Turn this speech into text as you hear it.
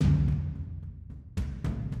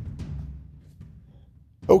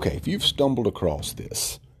Okay, if you've stumbled across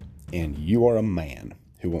this and you are a man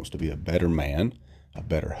who wants to be a better man, a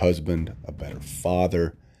better husband, a better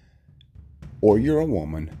father, or you're a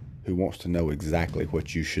woman who wants to know exactly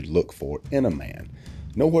what you should look for in a man,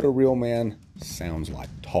 know what a real man sounds like,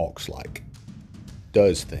 talks like,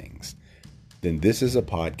 does things, then this is a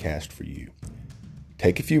podcast for you.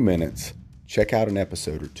 Take a few minutes, check out an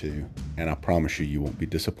episode or two, and I promise you, you won't be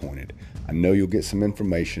disappointed. I know you'll get some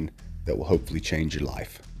information that will hopefully change your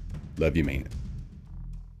life. Love you, mean it.